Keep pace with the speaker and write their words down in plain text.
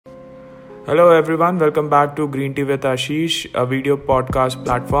Hello everyone, welcome back to Green Tea with Ashish, a video podcast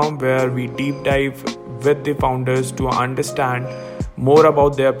platform where we deep dive with the founders to understand more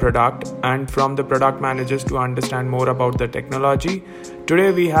about their product and from the product managers to understand more about the technology.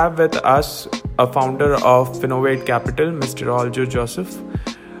 Today we have with us a founder of Finovate Capital, Mr. Aljo Joseph.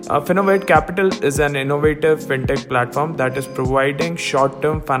 Finovate Capital is an innovative fintech platform that is providing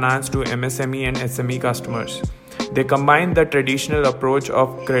short-term finance to MSME and SME customers. They combine the traditional approach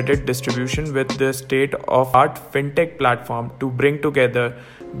of credit distribution with the state-of-art fintech platform to bring together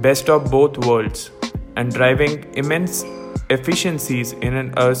best of both worlds and driving immense efficiencies in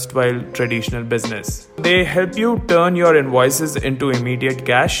an erstwhile traditional business. They help you turn your invoices into immediate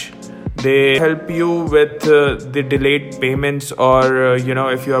cash. They help you with the delayed payments or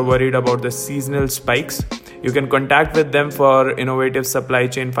if you are worried about the seasonal spikes, you can contact with them for innovative supply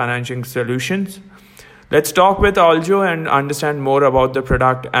chain financing solutions. Let's talk with Aljo and understand more about the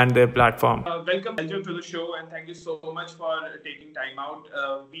product and their platform. Welcome, Aljo, to the show, and thank you so much for taking time out.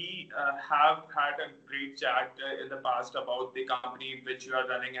 We have had a great chat in the past about the company which you are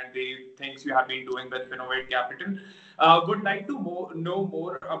running and the things you have been doing with Finovate Capital. Would like to know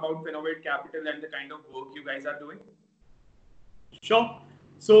more about Finovate Capital and the kind of work you guys are doing. Sure.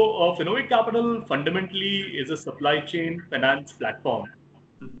 So, Finovate Capital fundamentally is a supply chain finance platform.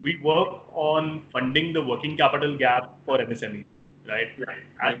 We work on funding the working capital gap for MSME, right?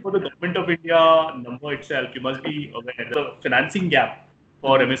 As for the government of India number itself, you must be aware the financing gap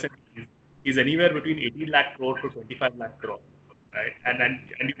for MSME is anywhere between 18 lakh crore to 25 lakh crore, right? And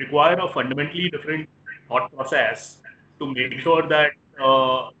you require a fundamentally different thought process to make sure that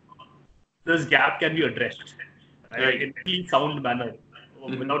this gap can be addressed, right, in a sound manner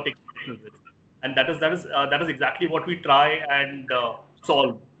without taking risk. And that is exactly what we try and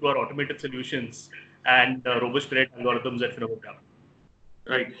solve through our automated solutions and robust credit algorithms at Finovate Capital.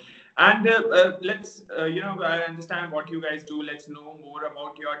 Right. And let's, I understand what you guys do. Let's know more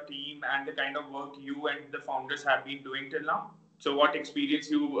about your team and the kind of work you and the founders have been doing till now. So what experience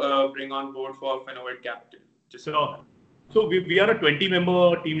you bring on board for Finovate Capital? So we are a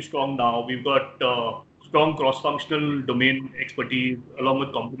 20-member team strong now. We've got strong cross-functional domain expertise along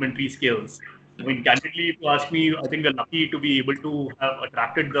with complementary skills. I mean, candidly, if you ask me, I think we're lucky to be able to have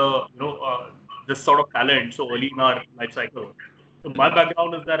attracted this sort of talent so early in our life cycle. So my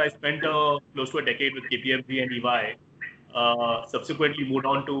background is that I spent close to a decade with KPMG and EY. Subsequently moved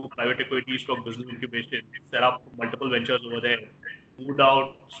on to private equity, stroke business incubation, set up multiple ventures over there. Moved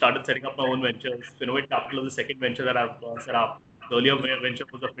out, started setting up my own ventures. Finovate Capital is the second venture that I've set up. The earlier venture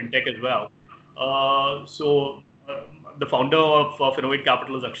was a fintech as well. The founder of Finovate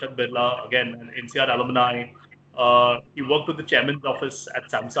Capital is Akshat Birla, again, an NCR alumni. He worked with the chairman's office at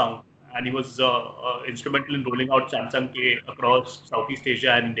Samsung, and he was instrumental in rolling out Samsung Pay across Southeast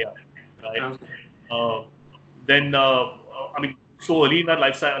Asia and India. Right. So early in our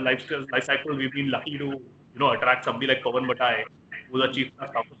life cycle, we've been lucky to attract somebody like Pawan Bhatai, who's our chief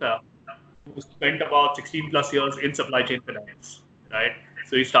officer, who spent about 16 plus years in supply chain finance. Right.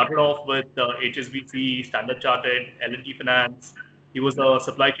 So he started off with HSBC, Standard Chartered, L&T Finance. He was a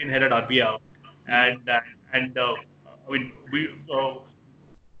supply chain head at RBL,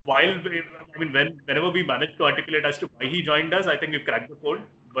 whenever we managed to articulate as to why he joined us, I think we've cracked the code.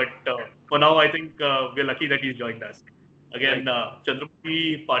 But for now, I think we're lucky that he's joined us. Again,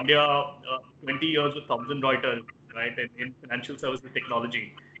 Chandramukhi Pandya, 20 years with Thomson Reuters, right, in financial services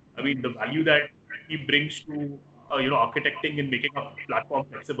technology. I mean, the value that he brings to architecting and making our platform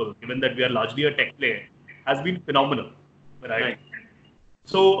flexible, given that we are largely a tech play, has been phenomenal, right?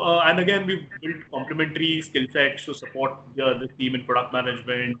 So, and again, we've built complementary skill sets to support the team in product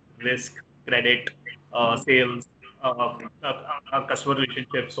management, risk, credit, sales, customer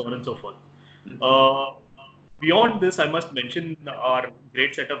relationships, so on and so forth. Beyond this, I must mention our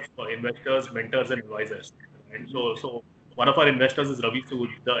great set of investors, mentors, and advisors. Right? So one of our investors is Ravi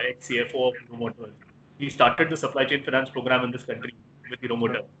Sood, the ex-CFO of Hero Motors. He started the supply chain finance program in this country with Hero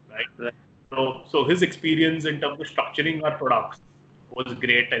Motors, right? So his experience in terms of structuring our products was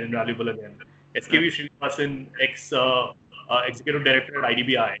great and invaluable again. SKV Srinivasan, ex-executive director at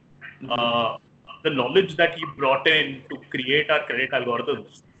IDBI, the knowledge that he brought in to create our credit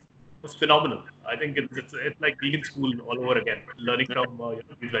algorithms was phenomenal. I think it's like being in school all over again, learning from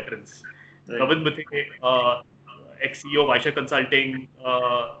these veterans. Ravin Mathe, ex-CEO of Aisha Consulting,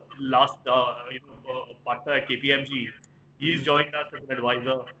 last partner at KPMG, he's joined us as an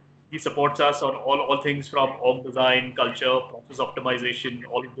advisor. He supports us on all things from org design, culture, process optimization,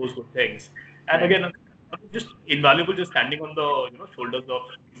 all of those good things. And again, just invaluable, just standing on the shoulders of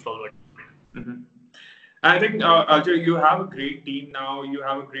these solvers. Mm-hmm. I think, Ajay, you have a great team now. You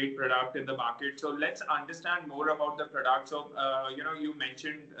have a great product in the market. So let's understand more about the product. So, you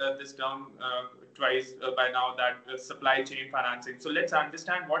mentioned this term twice by now, that supply chain financing. So let's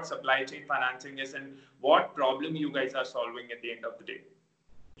understand what supply chain financing is and what problem you guys are solving at the end of the day.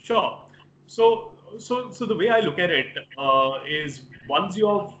 Sure. So the way I look at it is once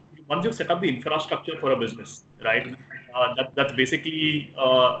you've set up the infrastructure for a business, right? That's basically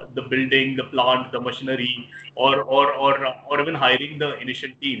the building, the plant, the machinery, or even hiring the initial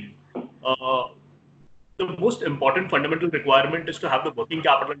team. Uh, the most important fundamental requirement is to have the working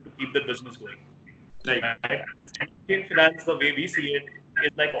capital to keep the business going. Right? In finance, the way we see it,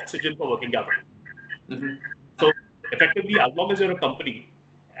 is like oxygen for working capital. Mm-hmm. So effectively, as long as you're a company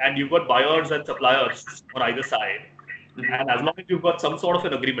and you've got buyers and suppliers on either side, mm-hmm. and as long as you've got some sort of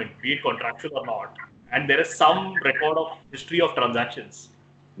an agreement, be it contractual or not, and there is some record of history of transactions,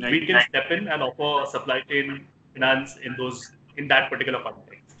 right, we can step in and offer supply chain finance in that particular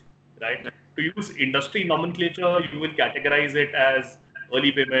context, right? To use industry nomenclature, you will categorize it as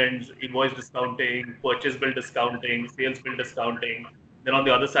early payments, invoice discounting, purchase bill discounting, sales bill discounting. Then on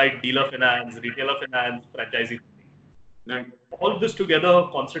the other side, dealer finance, retailer finance, franchisee. Right. All this together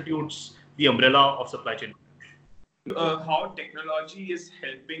constitutes the umbrella of supply chain. How technology is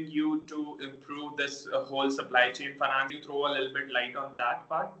helping you to improve this whole supply chain finance? You throw a little bit light on that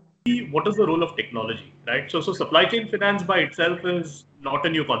part. What is the role of technology, right? So supply chain finance by itself is not a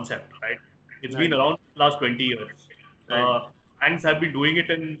new concept, right? It's been around for the last 20 years. Right. Banks have been doing it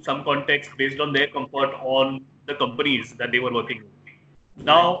in some context based on their comfort on the companies that they were working with.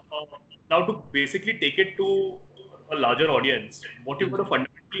 Now to basically take it to a larger audience, what you've got to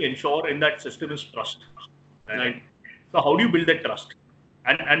fundamentally ensure in that system is trust. Right? So how do you build that trust?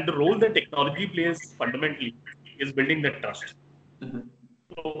 And the role that technology plays fundamentally is building that trust. Mm-hmm.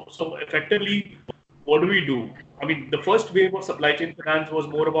 So effectively, what do we do? I mean, the first wave of supply chain finance was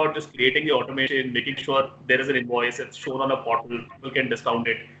more about just creating the automation, making sure there is an invoice, it's shown on a portal, people can discount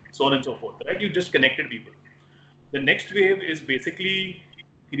it, so on and so forth, right? You just connected people. The next wave is basically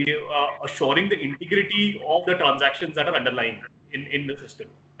assuring the integrity of the transactions that are underlying in the system,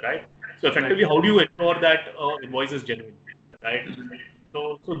 right? So effectively, how do you ensure that invoice is genuine, right?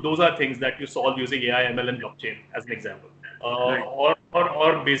 So those are things that you solve using AI, ML, and blockchain as an example.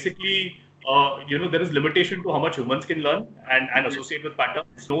 Or basically, there is limitation to how much humans can learn and associate with patterns.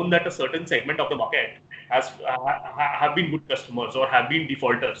 It's known that a certain segment of the market have been good customers or have been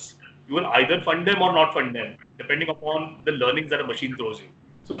defaulters. You will either fund them or not fund them, depending upon the learnings that a machine throws you.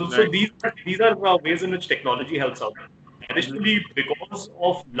 So these are ways in which technology helps out. Additionally, because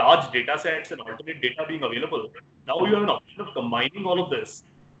of large data sets and alternate data being available, now you have an option of combining all of this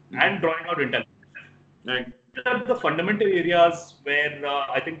and drawing out intelligence. Right. These are the fundamental areas where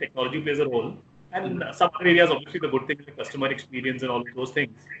I think technology plays a role. And some other areas, obviously, the good things like customer experience and all of those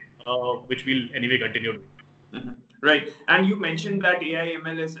things, which we'll anyway continue to. Mm-hmm. Right. And you mentioned that AI,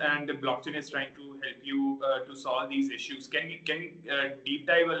 ML and blockchain is trying to help you to solve these issues. Can you deep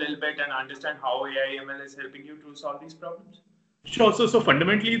dive a little bit and understand how AI, ML is helping you to solve these problems? Sure. So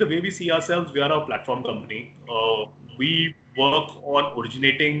fundamentally, the way we see ourselves, we are a platform company. We work on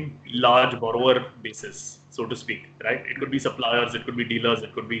originating large borrower bases, so to speak, right? It could be suppliers, it could be dealers,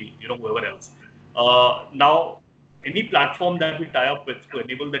 it could be whoever else. Now, any platform that we tie up with to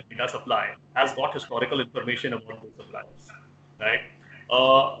enable the data supply has got historical information about those suppliers, right?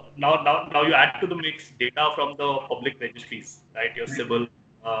 Now you add to the mix data from the public registries, right? Your CIBIL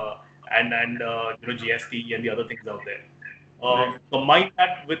and GST and the other things out there. Combine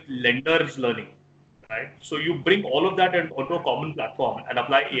that with lenders learning, right? So you bring all of that onto a common platform and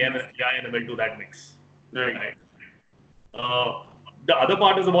apply AI and ML to that mix, right? The other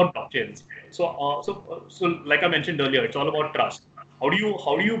part is about blockchains. So like I mentioned earlier, it's all about trust. How do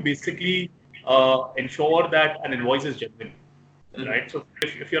you basically ensure that an invoice is genuine, right? So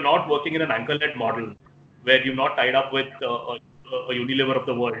if you're not working in an anchor-led model where you're not tied up with a Unilever of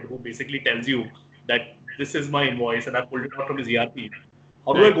the world who basically tells you that this is my invoice and I pulled it out from his ERP,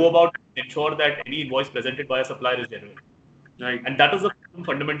 how do I go about ensure that any invoice presented by a supplier is genuine? Right. And that is the problem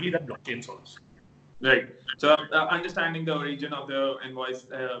fundamentally that blockchain solves. Right. So understanding the origin of the invoice,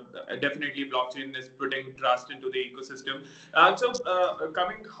 definitely blockchain is putting trust into the ecosystem.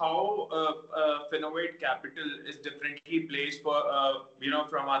 Coming how Finovate Capital is differently placed for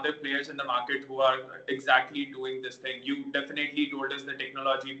from other players in the market who are exactly doing this thing. You definitely told us the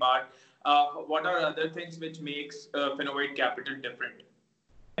technology part. What are other things which makes Finovate Capital different?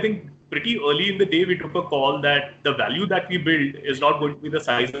 I think pretty early in the day we took a call that the value that we build is not going to be the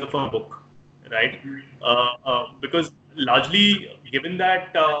size of a book. Right, because largely given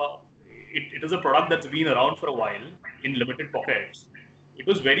that it is a product that's been around for a while in limited pockets. It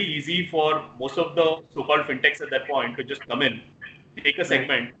was very easy for most of the so-called fintechs at that point to just come in, take a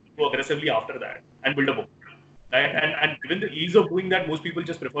segment, go aggressively after that, and build a book. Right? And given the ease of doing that, most people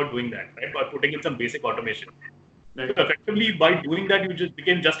just prefer doing that, right? By putting in some basic automation. So effectively, by doing that, you just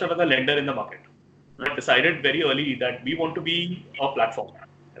became just another lender in the market. But decided very early that we want to be a platform,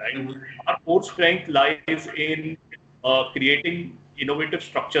 right? Our core strength lies in creating innovative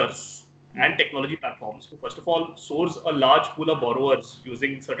structures and technology platforms to, first of all, source a large pool of borrowers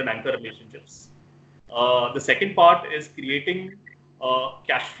using certain anchor relationships. The second part is creating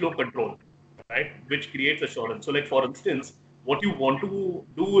cash flow control, right, which creates assurance. So, like for instance, what you want to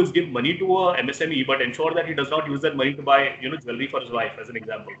do is give money to a MSME, but ensure that he does not use that money to buy, jewelry for his wife, as an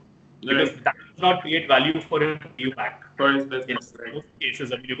example, because that does not create value for him to pay you back. For his business, in most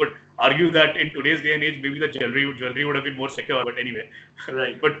cases, I mean, you could argue that in today's day and age, maybe the jewelry would have been more secure. But anyway,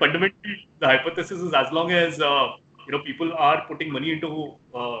 But fundamentally, the hypothesis is as long as people are putting money into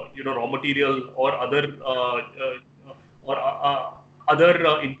raw material or other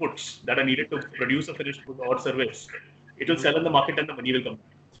inputs that are needed to produce a finished good or service, it will sell in the market and the money will come back.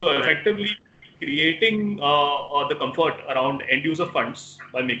 So effectively, creating the comfort around end user funds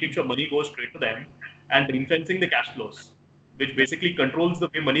by making sure money goes straight to them and ring-fencing the cash flows, which basically controls the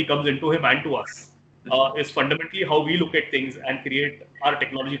way money comes into him and to us, is fundamentally how we look at things and create our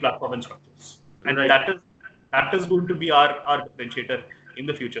technology platform and structures. And that is going to be our differentiator in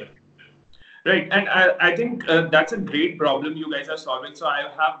the future. Right, and I think that's a great problem you guys are solving. So I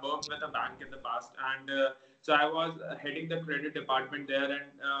have worked with a bank in the past, and so I was heading the credit department there, and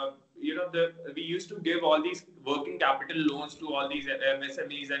we used to give all these working capital loans to all these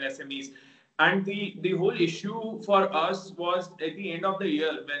MSMEs and SMEs. And the whole issue for us was at the end of the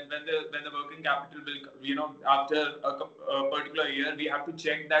year when the working capital will, after a particular year, we have to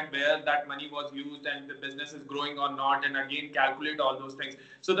check that where that money was used and the business is growing or not, and again calculate all those things.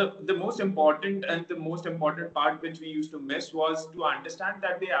 So the most important part which we used to miss was to understand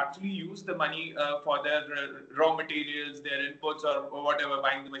that they actually use the money for their raw materials, their inputs, or whatever,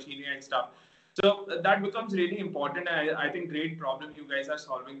 buying the machinery and stuff. So that becomes really important. I think great problem you guys are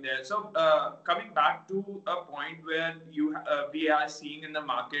solving there. So coming back to a point where we are seeing in the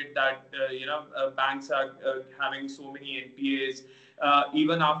market that banks are having so many NPAs,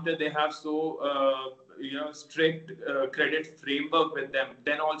 even after they have so strict credit framework with them.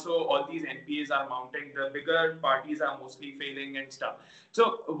 Then also all these NPAs are mounting. The bigger parties are mostly failing and stuff.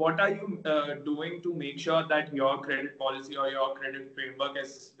 So what are you doing to make sure that your credit policy or your credit framework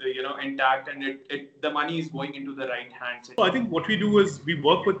is intact and the money is going into the right hands? So I think what we do is we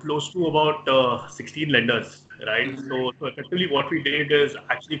work with close to about 16 lenders, right? So effectively what we did is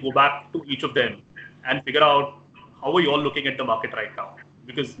actually go back to each of them and figure out how are you all looking at the market right now,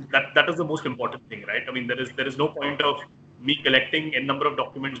 because that is the most important thing, right? I mean, there is no point of me collecting a number of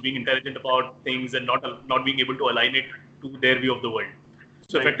documents, being intelligent about things, and not being able to align it to their view of the world.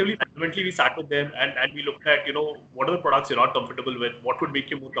 So effectively, fundamentally, we sat with them and we looked at, what are the products you're not comfortable with? What would make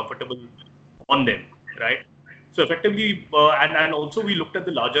you more comfortable on them, right? So effectively, and also we looked at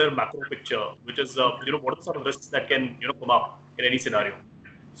the larger macro picture, which is, what are the sort of risks that can, come up in any scenario.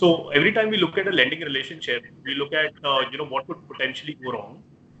 So every time we look at a lending relationship, we look at, what could potentially go wrong.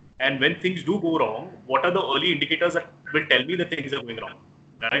 And when things do go wrong, what are the early indicators that will tell me that things are going wrong,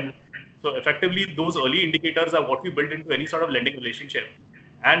 right? So effectively, those early indicators are what we build into any sort of lending relationship.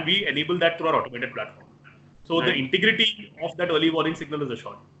 And we enable that through our automated platform. So the integrity of that early warning signal is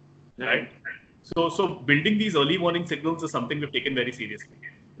assured, right? So building these early warning signals is something we've taken very seriously.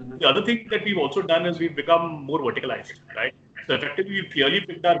 The other thing that we've also done is we've become more verticalized, right? So effectively, we've clearly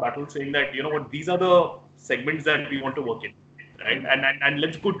picked our battle, saying that, these are the segments that we want to work in, right? And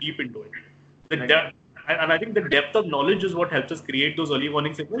let's go deep into it. And I think the depth of knowledge is what helps us create those early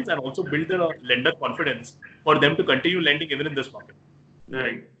warning signals and also build the lender confidence for them to continue lending even in this market.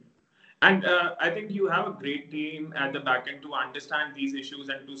 Right. And I think you have a great team at the back end to understand these issues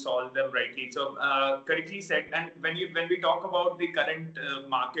and to solve them rightly. So correctly said. And when we talk about the current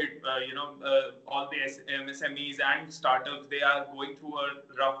market, all the MSMEs and startups, they are going through a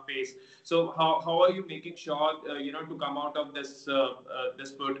rough phase. So how are you making sure to come out of this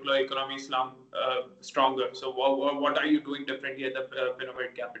particular economy slump stronger? So what are you doing differently at the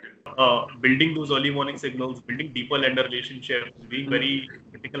Finovate Capital? Building those early warning signals, building deeper lender relationships, being very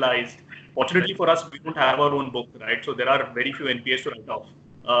verticalized. Fortunately for us, we don't have our own book, right? So there are very few NPAs to write off,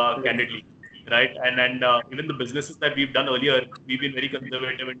 candidly, right? And even the businesses that we've done earlier, we've been very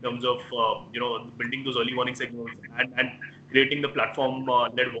conservative in terms of building those early warning signals and creating the platform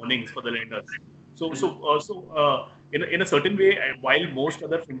led warnings for the lenders. So in a certain way, while most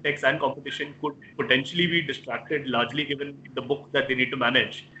other fintechs and competition could potentially be distracted, largely given the book that they need to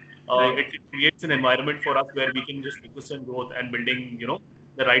manage, it creates an environment for us where we can just focus on growth and building,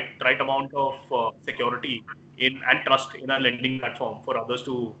 the right amount of security in and trust in our lending platform for others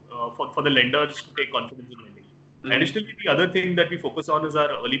to for the lenders to take confidence in lending. Additionally, the other thing that we focus on is our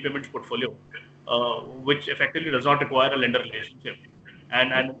early payments portfolio, which effectively does not require a lender relationship.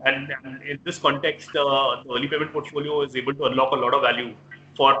 And in this context, the early payment portfolio is able to unlock a lot of value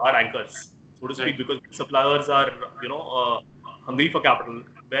for our anchors, so to speak, because suppliers are, hungry for capital,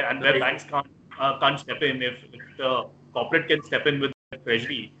 where banks can't step in. If the corporate can step in with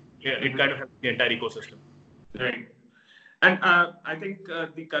treasury, it kind of helps the entire ecosystem. Right. And I think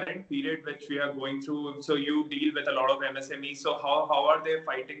the current period which we are going through, so you deal with a lot of MSMEs. So how are they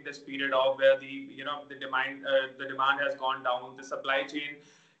fighting this period of where the demand has gone down, the supply chain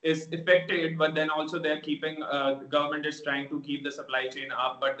is affected, but then also they're keeping the government is trying to keep the supply chain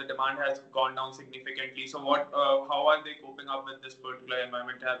up, but the demand has gone down significantly. So how are they coping up with this particular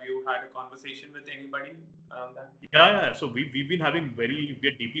environment? Have you had a conversation with anybody around that? Yeah. So we've been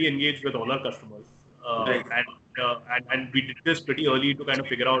we're deeply engaged with all our customers. Right. And we did this pretty early to kind of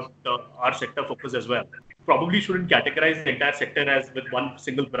figure out our sector focus as well. Probably shouldn't categorize the entire sector as with one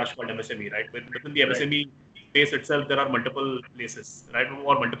single brush called MSME, right? Within the MSME space itself, there are multiple places, right,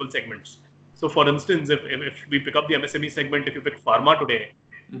 or multiple segments. So, for instance, if we pick up the MSME segment, if you pick pharma today,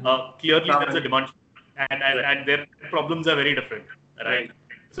 clearly there's a demand, and their problems are very different, right?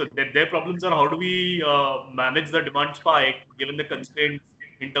 So their problems are how do we manage the demand spike given the constraints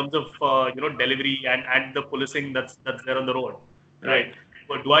in terms of delivery and the policing that's there on the road, right?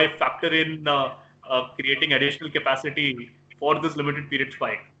 But do I factor in creating additional capacity for this limited period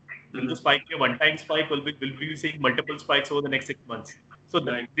spike? Will the spike be a one-time spike? Will we be seeing multiple spikes over the next 6 months? So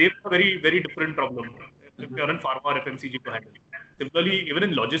they have a very, very different problem if you're in pharma or FMCG to handle. Similarly, even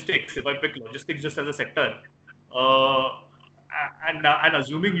in logistics, if I pick logistics just as a sector, and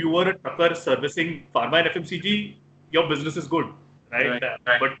assuming you were a trucker servicing pharma and FMCG, your business is good, right?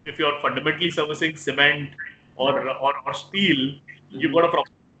 But if you're fundamentally servicing cement or steel, you've got a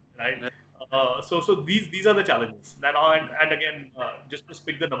problem, right? So these are the challenges. And again, just to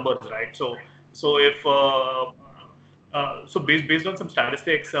speak the numbers, right? So if based on some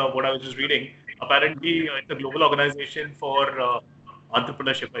statistics, what I was just reading, apparently it's a global organization for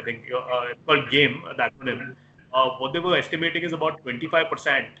entrepreneurship. I think it's called GAME, the acronym. What they were estimating is about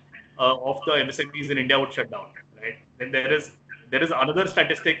 25% of the MSMEs in India would shut down, right? Then there is another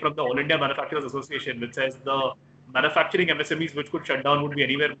statistic from the All India Manufacturers Association which says the manufacturing MSMEs which could shut down would be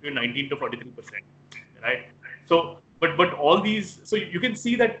anywhere between 19 to 43%, right? So, but all these, so you can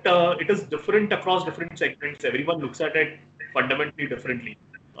see that it is different across different segments. Everyone looks at it fundamentally differently.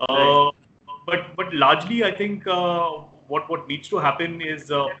 But largely, I think what needs to happen is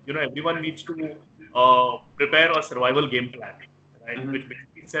everyone needs to prepare a survival game plan, right? Which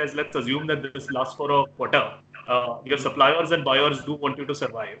basically says, let's assume that this lasts for a quarter. Your suppliers and buyers do want you to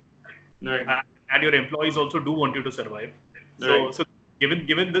survive, and your employees also do want you to survive. So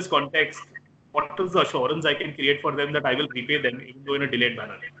given this context, what is the assurance I can create for them that I will repay them even though in a delayed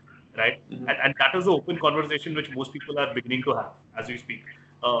manner, right? And that is the open conversation which most people are beginning to have as we speak.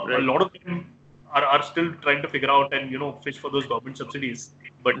 A lot of them are still trying to figure out and fish for those government subsidies,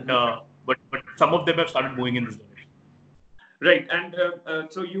 but some of them have started moving in this direction. Right, and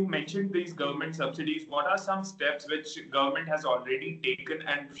so you mentioned these government subsidies. What are some steps which government has already taken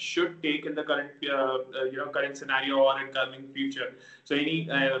and should take in the current current scenario or in coming future? So any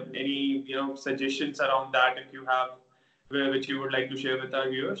suggestions around that if you have, which you would like to share with our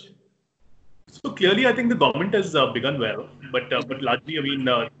viewers? So clearly, I think the government has begun well, but largely, I mean,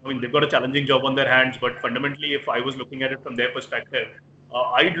 they've got a challenging job on their hands. But fundamentally, if I was looking at it from their perspective,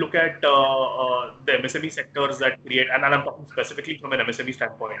 I'd look at the MSME sectors that create, and I'm talking specifically from an MSME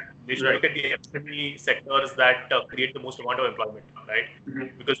standpoint. They should look at the MSME sectors that create the most amount of employment, right?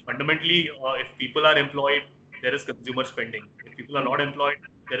 Because fundamentally, if people are employed, there is consumer spending. If people are not employed,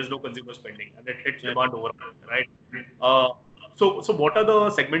 there is no consumer spending, and it hits demand overall, right? So what are the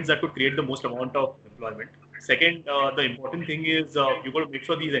segments that could create the most amount of employment? Second, the important thing is you've got to make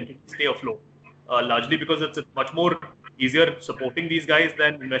sure these entities stay afloat, largely because it's much more easier supporting these guys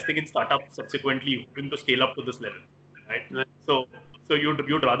than investing in startups subsequently hoping to scale up to this level, right? So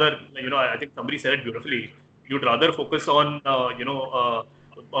you'd rather, I think somebody said it beautifully, you'd rather focus on,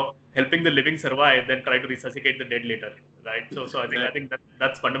 helping the living survive than try to resuscitate the dead later, right? So I think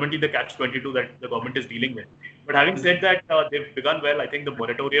that's fundamentally the catch-22 that the government is dealing with. But having said that, they've begun well. I think the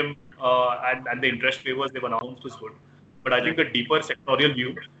moratorium and the interest waivers they've announced is good. But I think a deeper sectorial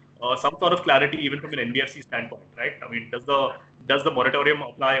view, some sort of clarity even from an NBFC standpoint, right? I mean, does the moratorium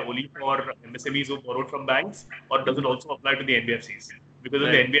apply only for MSMEs who borrowed from banks, or does it also apply to the NBFCs? Because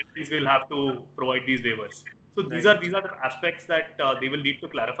then the NBFCs will have to provide these waivers. So these are the aspects that they will need to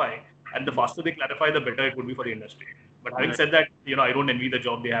clarify, and the faster they clarify, the better it would be for the industry. But having said that, I don't envy the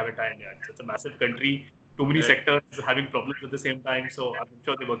job they have at India. It's a massive country, too many sectors having problems at the same time. So I'm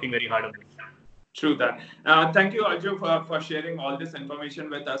sure they're working very hard on this. True that. Thank you, Arju, for sharing all this information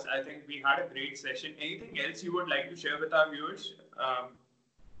with us. I think we had a great session. Anything else you would like to share with our viewers?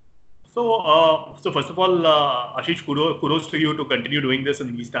 So first of all, Ashish, kudos to you to continue doing this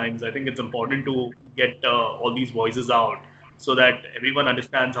in these times. I think it's important to get all these voices out so that everyone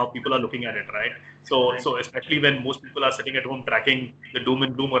understands how people are looking at it, right? So especially when most people are sitting at home tracking the doom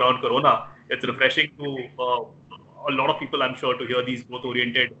and gloom around Corona, it's refreshing to a lot of people, I'm sure, to hear these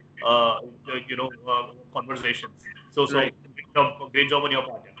growth-oriented, conversations. So great job on your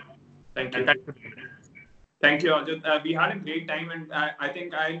part. Thank you. Thank you, Arjun. We had a great time, and I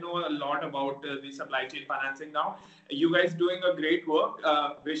think I know a lot about the supply chain financing now. You guys doing a great work.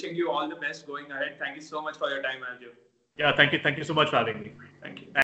 Wishing you all the best going ahead. Thank you so much for your time, Arjun. Yeah, thank you. Thank you so much for having me. Thank you.